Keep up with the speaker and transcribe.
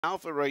Now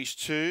for race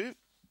 2.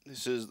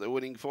 This is the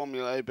winning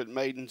Formula Open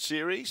Maiden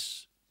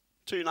Series.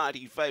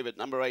 290 favourite,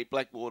 number 8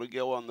 Blackwater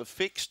Girl on the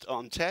fixed,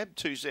 on tab,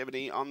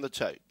 270 on the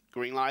tote.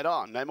 Green light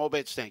on. No more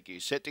bets, thank you.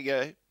 Set to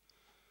go.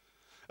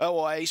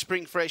 Away,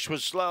 Spring Fresh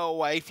was slow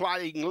away.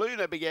 Flying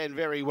Luna began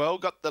very well,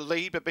 got the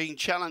lead, but being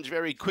challenged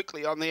very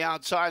quickly on the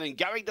outside. And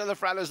going to the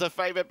front is the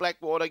favourite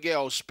Blackwater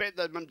Girl. Sped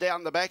them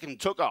down the back and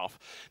took off.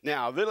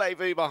 Now,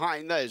 Ville-Vu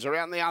behind those.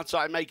 Around the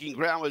outside making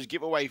ground was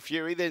Giveaway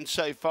Fury. Then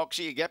So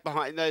Foxy. A gap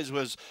behind those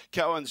was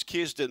Cohen's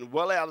Kirsten.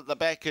 Well out at the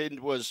back end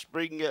was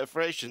Spring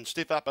Fresh and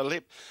Stiff Upper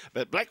Lip.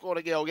 But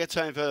Blackwater Girl gets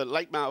home for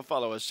late mail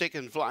follower.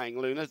 Second, Flying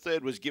Luna.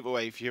 Third was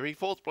Giveaway Fury.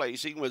 Fourth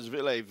placing was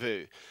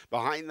Ville-Vu.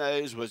 Behind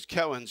those was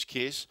Cohen's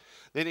Kiss.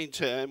 Then in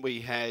turn we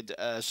had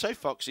So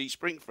Foxy,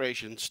 Spring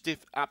Fresh and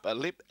Stiff Upper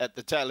Lip at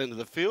the tail end of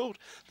the field.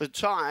 The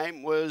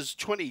time was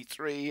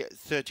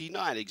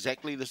 23:39,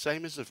 exactly the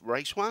same as the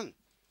race 1.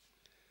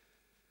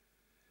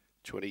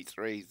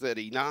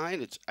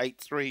 23:39, it's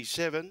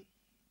 8:37.